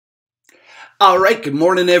All right, good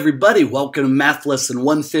morning, everybody. Welcome to Math Lesson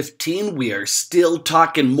 115. We are still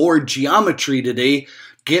talking more geometry today.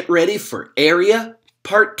 Get ready for Area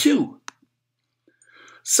Part 2.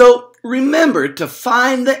 So remember, to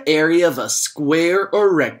find the area of a square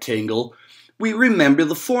or rectangle, we remember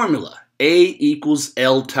the formula. A equals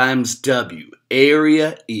L times W.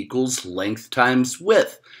 Area equals length times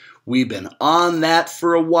width. We've been on that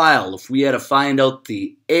for a while. If we had to find out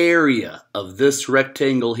the area of this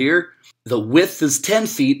rectangle here, the width is 10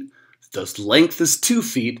 feet, the length is 2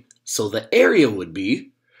 feet, so the area would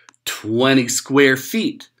be 20 square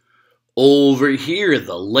feet. Over here,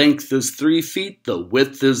 the length is 3 feet, the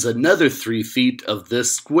width is another 3 feet of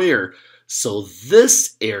this square, so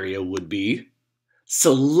this area would be...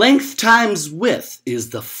 So length times width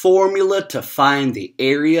is the formula to find the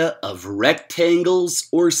area of rectangles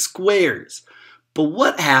or squares. But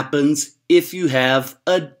what happens if you have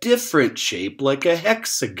a different shape like a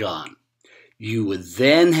hexagon? You would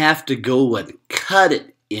then have to go and cut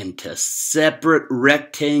it into separate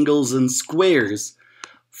rectangles and squares,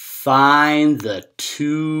 find the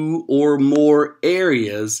two or more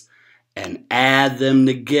areas, and add them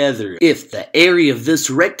together. If the area of this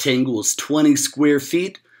rectangle is 20 square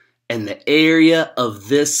feet, and the area of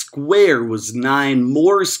this square was 9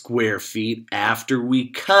 more square feet after we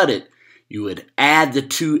cut it, you would add the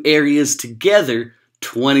two areas together,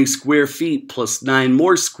 20 square feet plus 9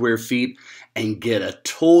 more square feet, and get a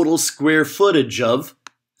total square footage of.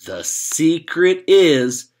 The secret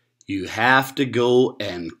is you have to go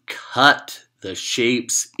and cut the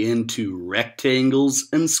shapes into rectangles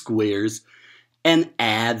and squares and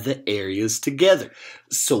add the areas together.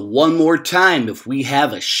 So one more time, if we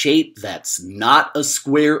have a shape that's not a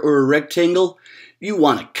square or a rectangle, you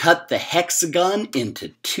want to cut the hexagon into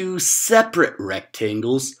two separate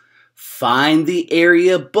rectangles, find the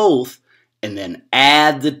area of both, and then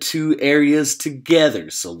add the two areas together.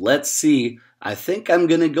 So let's see. I think I'm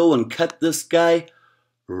going to go and cut this guy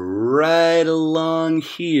right along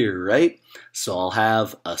here, right? So I'll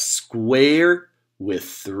have a square with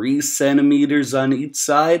 3 centimeters on each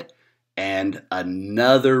side and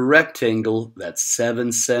another rectangle that's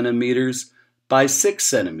 7 centimeters by 6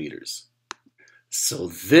 centimeters. So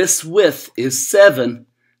this width is 7.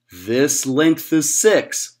 This length is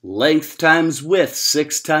 6. Length times width,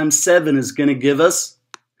 6 times 7 is going to give us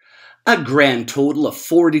a grand total of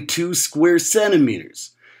 42 square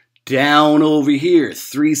centimeters. Down over here,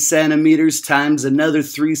 3 centimeters times another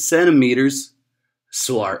 3 centimeters.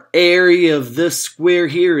 So our area of this square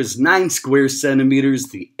here is 9 square centimeters.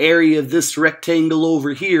 The area of this rectangle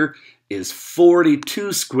over here is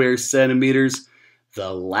 42 square centimeters.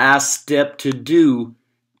 The last step to do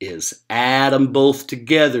is add them both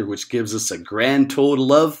together, which gives us a grand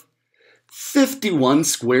total of 51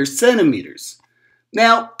 square centimeters.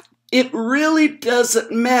 Now, it really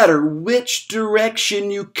doesn't matter which direction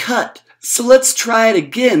you cut. So let's try it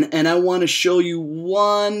again, and I want to show you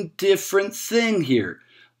one different thing here.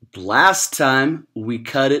 Last time, we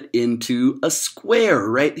cut it into a square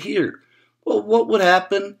right here. Well, what would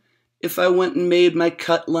happen if I went and made my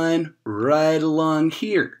cut line right along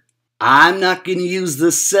here? I'm not going to use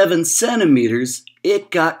the 7 centimeters. It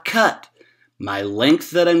got cut. My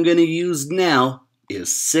length that I'm going to use now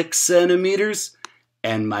is 6 centimeters,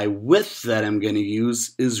 and my width that I'm going to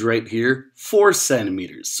use is right here, 4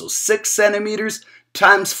 centimeters. So 6 centimeters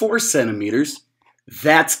times 4 centimeters,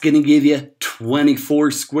 that's going to give you 24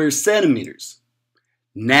 square centimeters.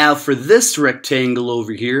 Now for this rectangle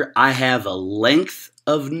over here, I have a length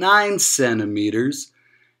of 9 centimeters,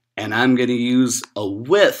 and I'm going to use a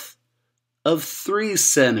width of 3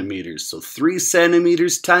 centimeters. So 3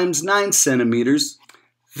 centimeters times 9 centimeters,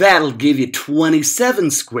 that'll give you 27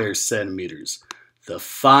 square centimeters. The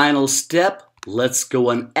final step, let's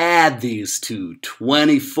go and add these two.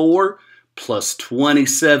 24 plus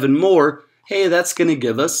 27 more, hey, that's going to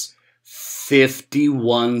give us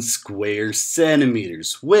 51 square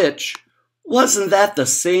centimeters, which, wasn't that the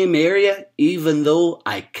same area even though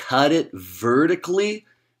I cut it vertically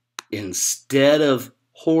instead of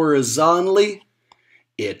horizontally?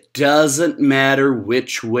 It doesn't matter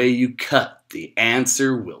which way you cut. The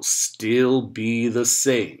answer will still be the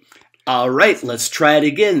same. All right, let's try it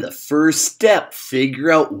again. The first step,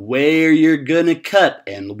 figure out where you're going to cut.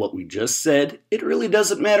 And what we just said, it really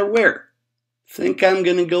doesn't matter where. Think I'm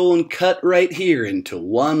going to go and cut right here into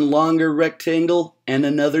one longer rectangle and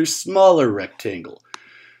another smaller rectangle.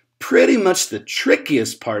 Pretty much the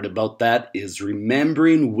trickiest part about that is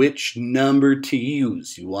remembering which number to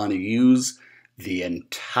use. You want to use the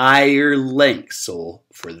entire length. So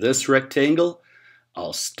for this rectangle,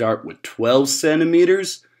 I'll start with 12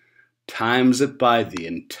 centimeters times it by the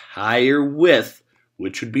entire width,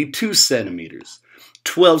 which would be 2 centimeters.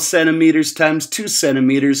 12 centimeters times 2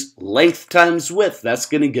 centimeters, length times width. That's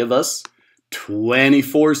going to give us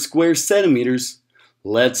 24 square centimeters.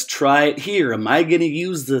 Let's try it here. Am I going to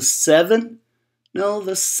use the 7? No,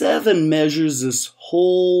 the 7 measures this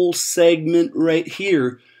whole segment right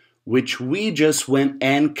here, which we just went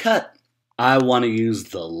and cut. I want to use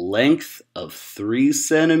the length of 3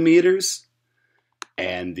 centimeters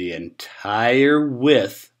and the entire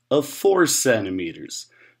width of 4 centimeters.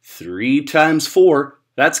 3 times 4,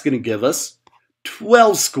 that's going to give us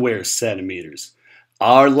 12 square centimeters.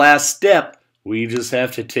 Our last step, we just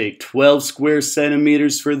have to take 12 square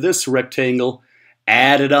centimeters for this rectangle,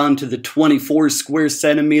 add it on to the 24 square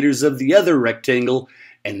centimeters of the other rectangle,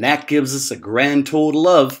 and that gives us a grand total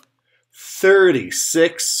of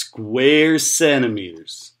 36 square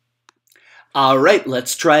centimeters. All right,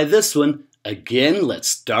 let's try this one. Again, let's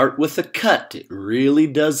start with a cut. It really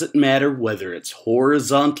doesn't matter whether it's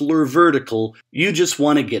horizontal or vertical. You just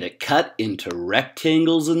want to get it cut into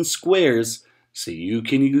rectangles and squares, so you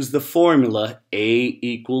can use the formula A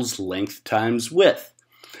equals length times width.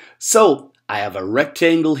 So, I have a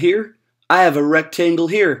rectangle here. I have a rectangle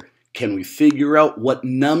here. Can we figure out what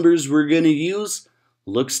numbers we're going to use?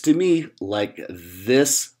 Looks to me like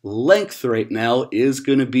this length right now is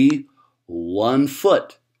going to be 1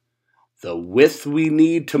 foot. The width we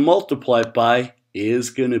need to multiply it by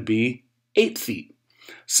is going to be 8 feet.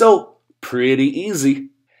 So, pretty easy.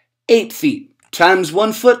 8 feet times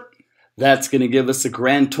 1 foot, that's going to give us a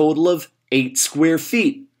grand total of 8 square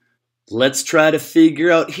feet. Let's try to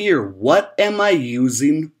figure out here, what am I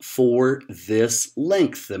using for this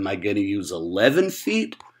length? Am I going to use 11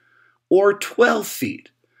 feet or 12 feet?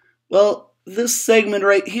 Well, this segment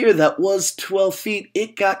right here that was 12 feet,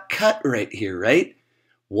 it got cut right here, right?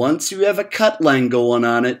 Once you have a cut line going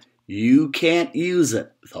on it, you can't use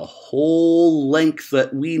it. The whole length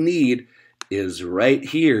that we need is right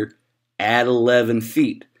here at 11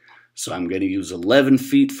 feet. So I'm going to use 11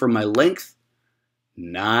 feet for my length,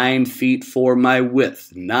 9 feet for my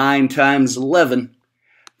width. 9 times 11,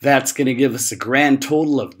 that's going to give us a grand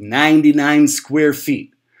total of 99 square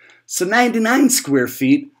feet. So 99 square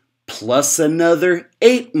feet plus another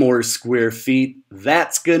 8 more square feet,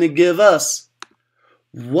 that's going to give us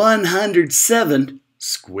 107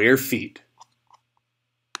 square feet.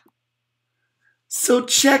 So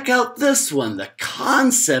check out this one. The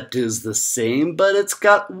concept is the same, but it's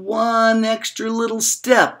got one extra little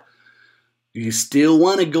step. You still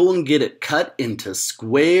want to go and get it cut into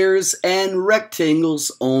squares and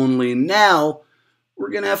rectangles, only now we're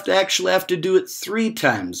going to actually have to do it 3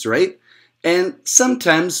 times, right? And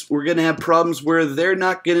sometimes we're going to have problems where they're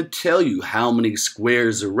not going to tell you how many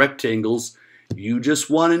squares or rectangles. You just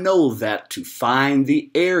want to know that to find the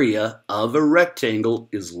area of a rectangle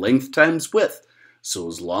is length times width. So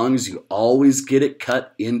as long as you always get it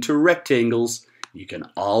cut into rectangles, you can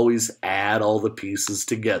always add all the pieces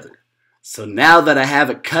together. So now that I have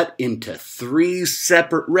it cut into 3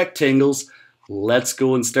 separate rectangles, let's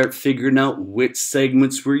go and start figuring out which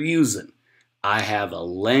segments we're using. I have a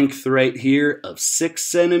length right here of 6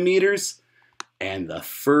 centimeters. And the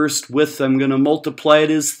first width I'm going to multiply it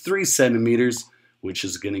is 3 centimeters, which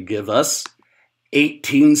is going to give us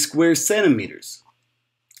 18 square centimeters.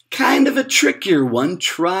 Kind of a trickier one,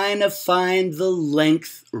 trying to find the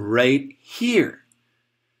length right here.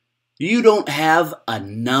 You don't have a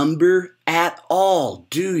number at all,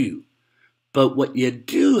 do you? But what you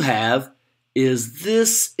do have is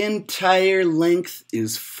this entire length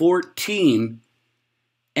is 14,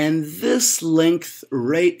 and this length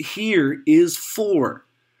right here is 4.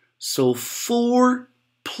 So 4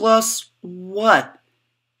 plus what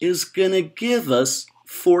is going to give us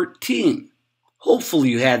 14? Hopefully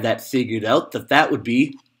you had that figured out, that would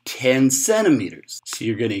be 10 centimeters. So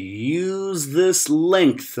you're going to use this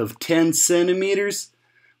length of 10 centimeters,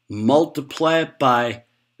 multiply it by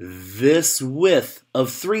this width of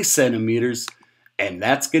 3 centimeters, and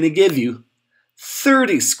that's going to give you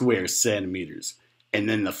 30 square centimeters. And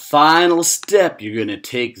then the final step, you're going to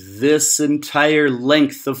take this entire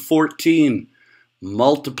length of 14,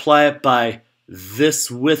 multiply it by this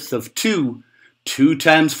width of 2. 2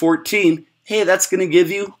 times 14, hey, that's going to give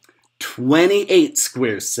you 28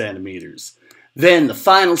 square centimeters. Then the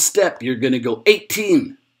final step, you're going to go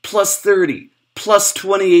 18 plus 30 plus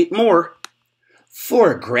 28 more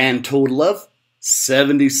for a grand total of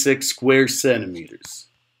 76 square centimeters.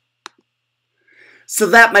 So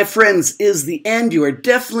that, my friends, is the end. You are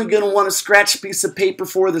definitely going to want to scratch a piece of paper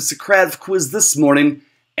for the Socratic quiz this morning,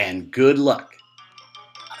 and good luck.